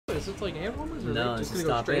Is it like hand warmers, or No, are just this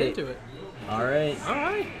gonna is go straight top 8. into it? All right. All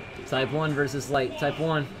right. Type 1 versus Light. Type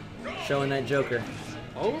 1 showing that Joker.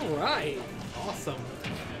 All right. Awesome.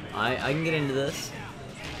 I can get into this.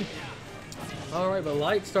 All right, but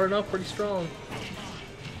Light starting off pretty strong.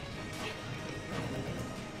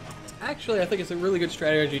 Actually, I think it's a really good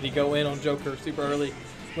strategy to go in on Joker super early.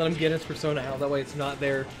 Let him get his persona out. That way it's not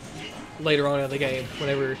there later on in the game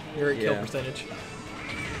whenever you're at kill percentage.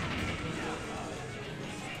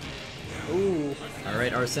 Ooh. All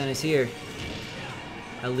right, Arsene is here.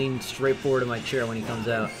 I lean straight forward in my chair when he comes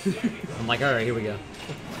out. I'm like, all right, here we go.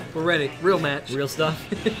 We're ready. Real match. Real stuff.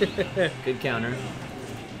 Good counter.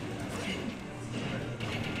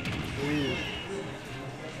 Ooh.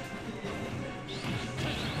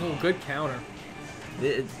 Oh, good counter.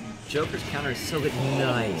 Joker's counter is so good.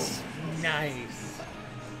 Nice. Nice.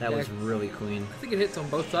 That was really clean. I think it hits on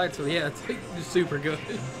both sides, so yeah, it's super good.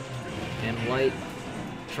 And Light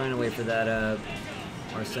trying to wait for that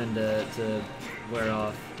Arsene to wear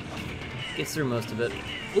off. Gets through most of it.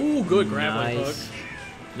 Ooh, good grappling hook. Nice.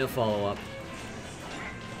 No follow-up.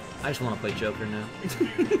 I just want to play Joker now.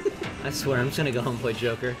 I swear, I'm just going to go home and play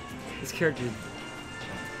Joker. This character...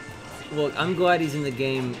 Look, I'm glad he's in the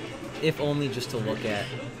game, if only just to look at.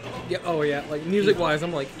 Yeah. Oh, yeah. Like, music-wise,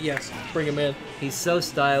 I'm like, yes, bring him in. He's so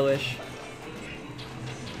stylish.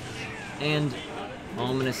 And, all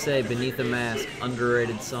I'm going to say, Beneath a Mask,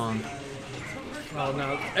 underrated song. Oh,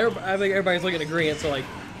 no. I think everybody's looking at agreeing, so, like,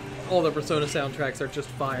 all the Persona soundtracks are just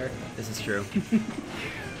fire. This is true.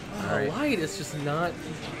 All right. Light is just not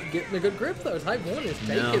getting a good grip, though. Type 1 is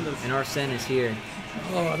taking this. And Arsene is here.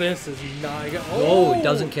 Oh, this is not good. Oh, he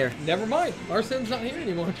doesn't care. Never mind. Arsene's not here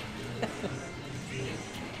anymore.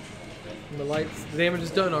 The Light's damage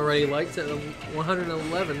is done already. Light's at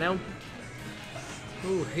 111 now.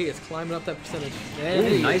 Ooh, he is climbing up that percentage.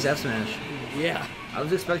 Ooh, nice F smash. Yeah. I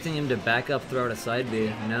was expecting him to back up, throw out a side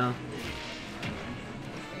B. No.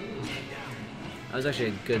 That was actually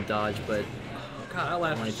a good dodge, but God, that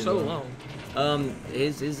lasted so long.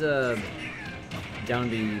 His down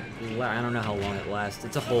B, I don't know how long it lasts.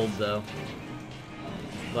 It's a hold though.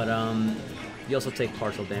 But you also take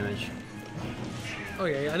partial damage. Oh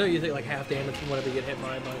yeah, I know you take like half damage from whatever you get hit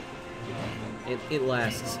by, but it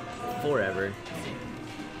lasts forever.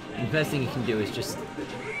 And the best thing you can do is just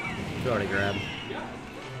throw out a grab.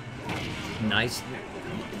 Nice.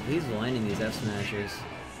 He's landing these F smashes.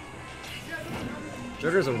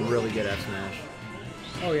 Joker's a really good F smash.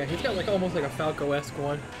 Oh yeah, he's got like almost like a Falco-esque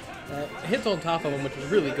one. Hits on top of him, which is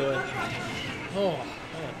really good. Oh,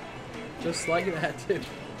 man. Just like that too.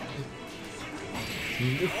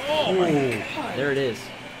 Oh my God. There it is.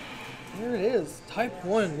 There it is. Type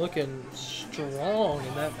 1 looking strong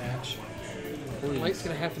in that match. Light's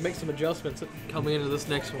gonna have to make some adjustments coming into this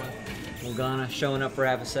next one. Morgana showing up for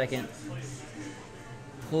half a second.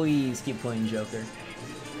 Please keep playing Joker.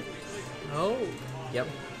 Oh. Yep,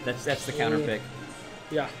 that's the counter pick.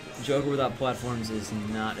 Yeah. Joker without platforms is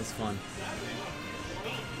not as fun.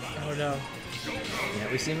 Oh no.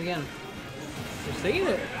 Yeah, we see him again. We're seeing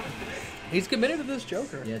it. He's committed to this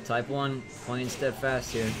Joker. Yeah, Type 1 playing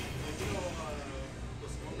steadfast here.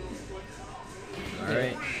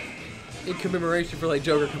 Alright. In commemoration for like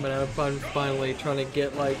Joker coming out, finally trying to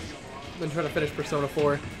get like, been trying to finish Persona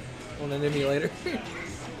 4 on an emulator.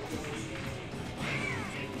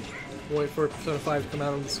 Wait for Persona 5 to come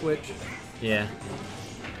out on the Switch. Yeah.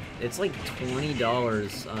 It's like $20.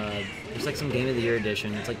 There's like some Game of the Year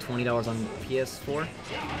edition. It's like $20 on PS4.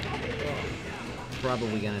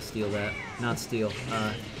 Probably gonna steal that. Not steal.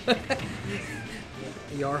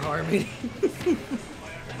 Yar Harmony.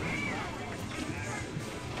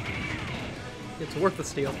 It's worth the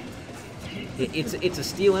steal. It's a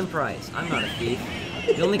steal in price. I'm not a thief.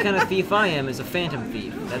 The only kind of thief I am is a phantom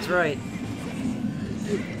thief. That's right.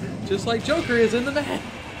 Just like Joker is in the net.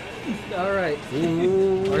 All right.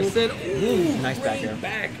 Arsene. Ooh, nice back air.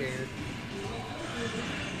 Back air.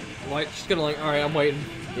 White just gonna like. All right, I'm waiting.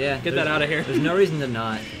 Yeah. Get that out of here. There's no reason to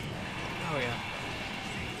not. Oh yeah.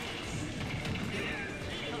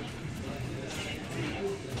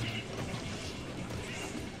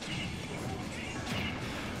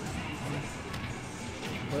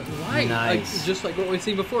 But Light, nice. like, just like what we've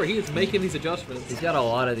seen before, he is making these adjustments. He's got a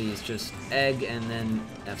lot of these, just egg and then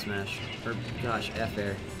F smash. Or, gosh, F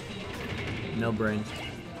air. No brain.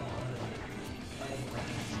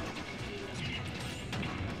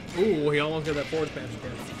 Ooh, he almost got that forward smash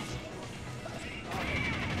again.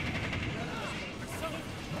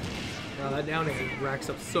 Wow, that down air racks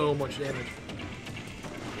up so much damage.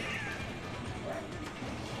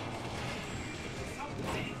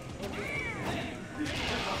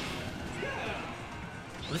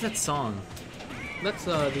 What's that song? That's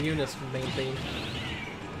the Unis main theme.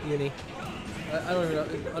 Uni. I don't even know.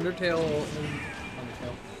 Undertale and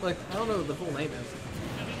Undertale. Like, I don't know what the full name is.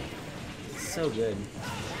 It's so good.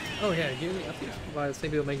 Oh yeah, Uni. I think it's by the same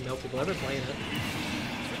people making Melty, but I've been playing it.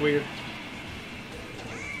 It's weird.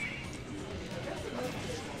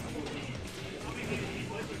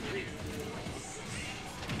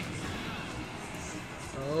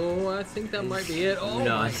 Oh, I think that might be it. Oh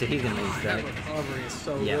no, my I see he's gonna lose that track. recovery is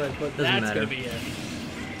so Yeah, good, but doesn't that's matter. gonna be it.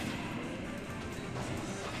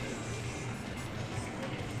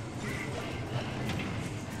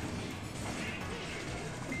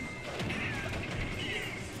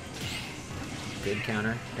 Good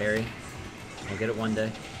counter, parry. I'll get it one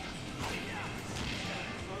day.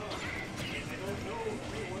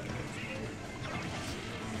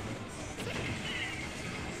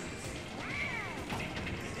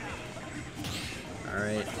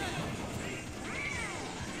 Alright.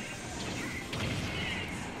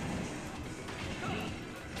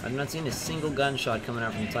 I've not seen a single gunshot coming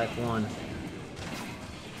out from Type 1.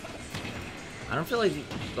 I don't feel like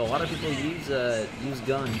a lot of people use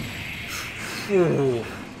gun. Ooh.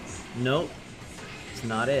 Nope. It's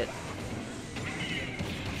not it.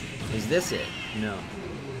 Is this it? No.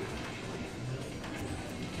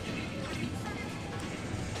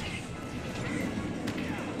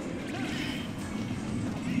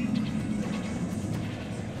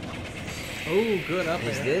 Oh, good up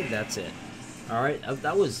Is there. it? That's it. Alright,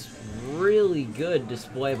 that was really good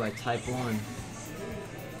display by Type 1.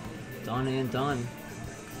 Done and done.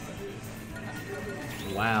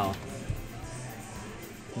 Wow.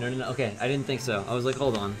 No, no, no. Okay, I didn't think so. I was like,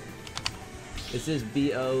 hold on. This is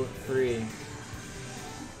BO3.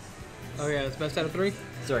 Oh yeah, it's best out of 3?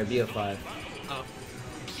 Sorry, BO5. Oh.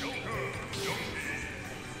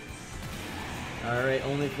 Alright,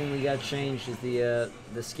 only thing we got changed is the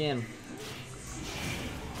skin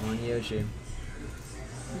on Yoshi.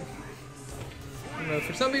 You know,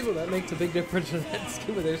 for some people that makes a big difference in that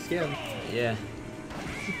skin with their skin. Yeah.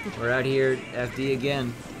 We're out here, FD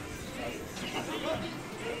again.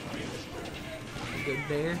 Good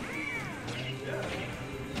there.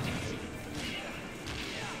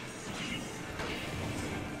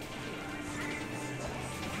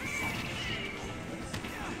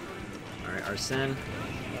 Alright, Arsene.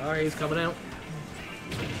 Alright, he's coming out.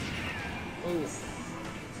 Oh.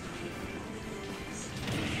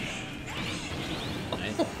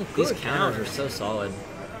 These Good counters counter. are so solid.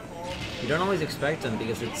 You don't always expect them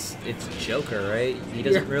because it's Joker, right? He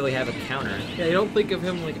doesn't really have a counter. Yeah, you don't think of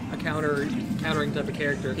him like a countering type of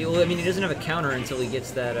character. Well, I mean, he doesn't have a counter until he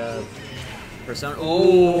gets that persona.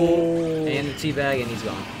 Oh. And the teabag, and he's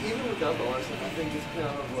gone. Even without the arsenal, I think this kind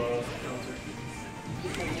of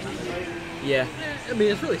counter. Yeah. I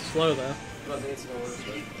mean, it's really slow though. But I think it's no worse,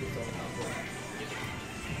 but it's all counter.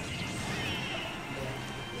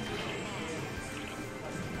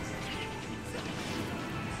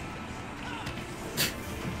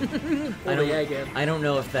 I don't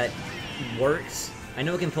know if that works. I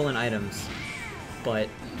know it can pull in items, but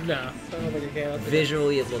No, I don't think it can.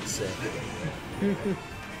 visually it looks sick.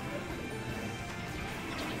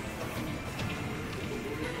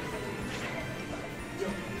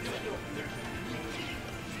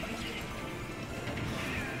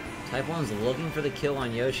 Type 1's looking for the kill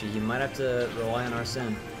on Yoshi. He might have to rely on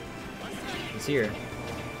Arsene. He's here.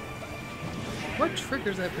 What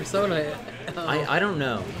triggers that persona? I don't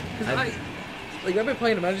know. I've been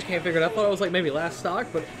playing him, I just can't figure it out. I thought it was like maybe last stock,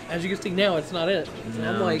 but as you can see now, it's not it. So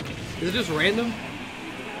I'm No. like, is it just random?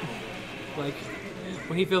 Like,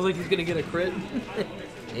 when he feels like he's gonna get a crit?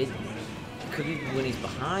 It could be when he's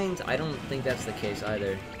behind. I don't think that's the case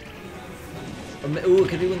either. Ooh, it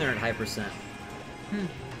could be when they're at high percent.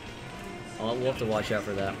 We'll have to watch out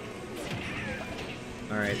for that.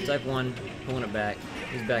 Alright, Type 1, pulling it back.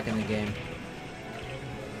 He's back in the game.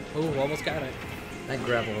 Oh, almost got it. That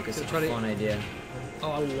grapple hook is such a fun idea.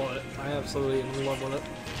 Oh, I love it. I absolutely am in love with it.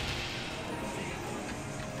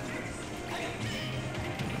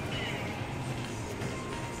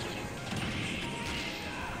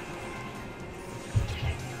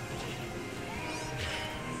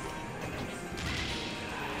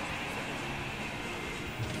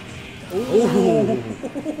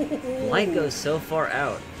 Ooh! Light goes so far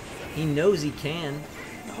out. He knows he can.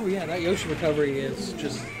 Oh yeah, that Yoshi recovery is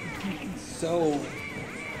just so...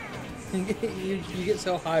 you get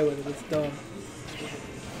so high with it, it's dumb.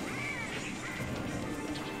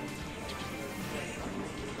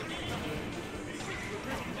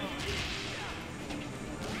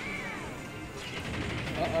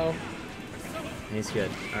 Uh-oh. He's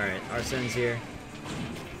good. Alright, Arsene's here.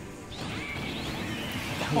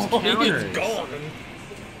 Those Oh, counters. he's gone.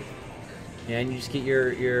 Yeah, and you just get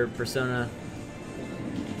your persona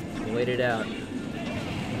waited out.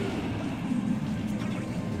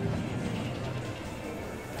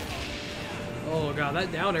 Oh god,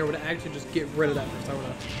 that down air would actually just get rid of that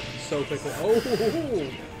persona so quickly. Oh,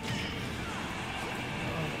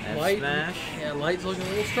 F light smash. Yeah, light's looking a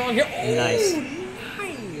little strong here. Oh, Nice.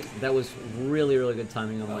 nice. That was really, really good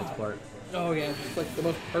timing on Light's part. Oh yeah, just like the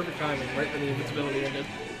most perfect timing right when the invincibility ended.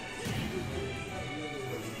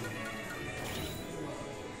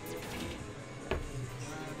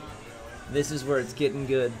 This is where it's getting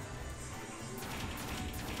good.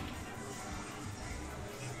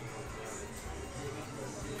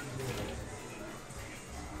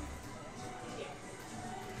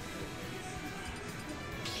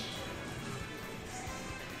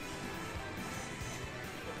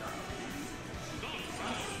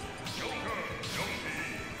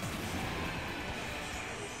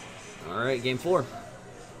 All right, game 4.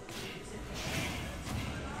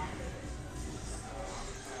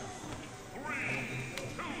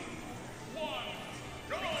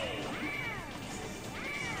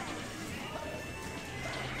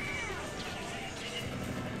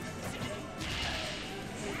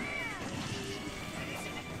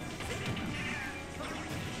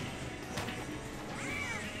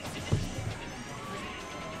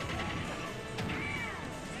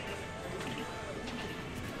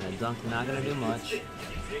 That dunk not gonna do much.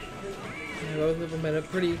 Yeah, both of them at a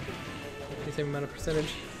pretty the same amount of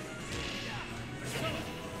percentage.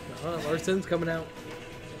 Larson's coming out.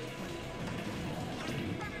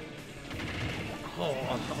 Oh,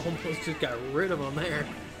 I almost just got rid of him there.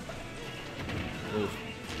 Oof.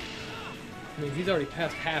 I mean, he's already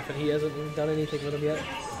past half and he hasn't even done anything with him yet.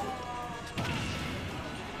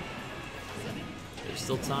 There's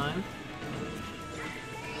still time.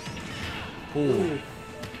 Ooh. Ooh.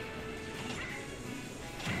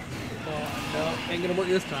 Oh, no, ain't gonna work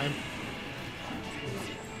this time.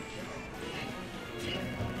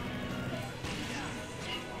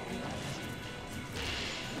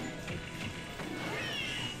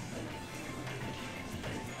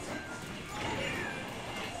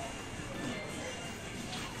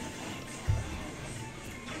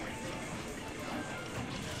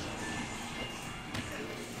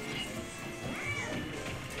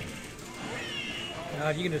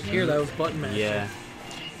 God, you can just hear those button mashes. Yeah.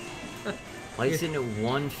 Light's sitting at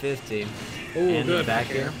 150. Ooh, And good the back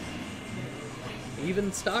here.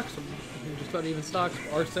 Even stocks, just about even stocks.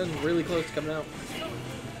 Arsene really close to coming out.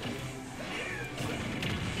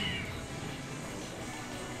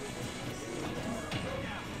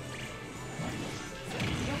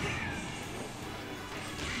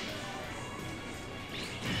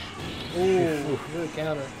 Ooh, good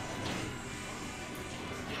counter.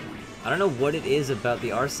 I don't know what it is about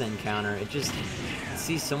the Arsene counter. It just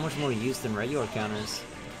sees so much more use than regular counters.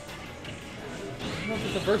 I don't know if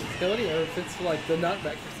it's the versatility or if it's like the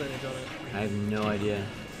nutback percentage on it. I have no idea.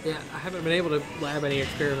 Yeah, I haven't been able to lab any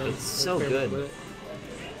experiments. It's so experiments good. with it.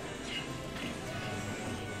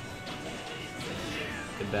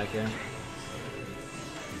 Good back here.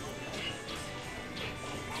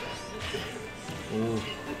 Ooh,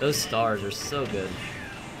 those stars are so good.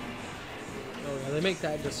 Oh yeah, they make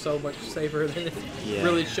that just so much safer than it Yeah.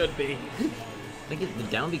 really should be. I think the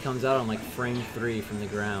down B comes out on like frame 3 from the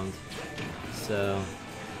ground. So,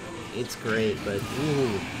 it's great, but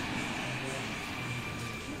ooh.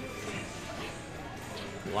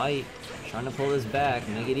 Light, trying to pull this back,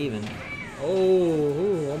 make it even. Oh,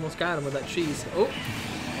 ooh, almost got him with that cheese. Oh,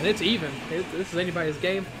 and it's even. This is anybody's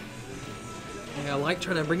game. Yeah, Light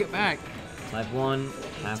trying to bring it back. Type 1,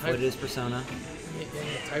 halfway to his persona. Yeah,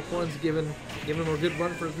 Type 1's giving him a good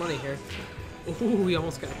run for his money here. Ooh, he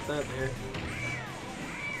almost got that there.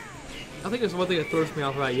 I think there's one thing that throws me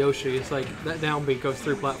off about Yoshi. It's like that down beat goes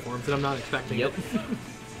through platforms, and I'm not expecting Yep. it.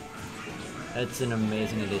 That's an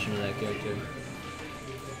amazing addition to that character.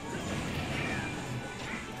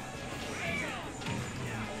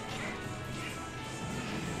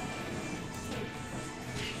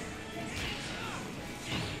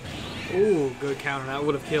 Ooh, good counter. That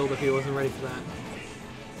would have killed if he wasn't ready for that.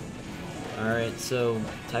 Alright, so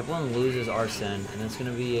Type 1 loses Arsene, and that's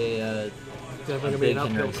going to be a Definitely gonna be big an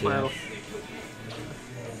uphill hindrance here. spiral.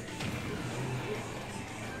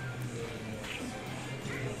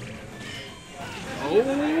 Good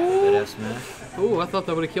Oh! F smash. Ooh, I thought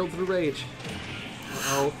that would have killed through rage.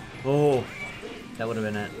 Uh-oh. Oh, that would have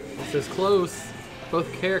been it. This is close.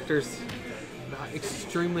 Both characters,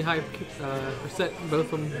 extremely high percent.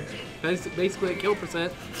 Both of them basically at kill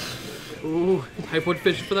percent. Ooh. Type 1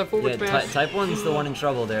 fishing for that forward Yeah, smash. Type 1's the one in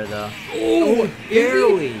trouble there, though. Oh,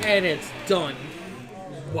 barely. and it's done.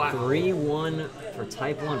 Wow. 3-1 for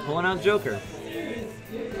Type 1, pulling out Joker.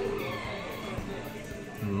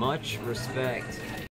 Much respect.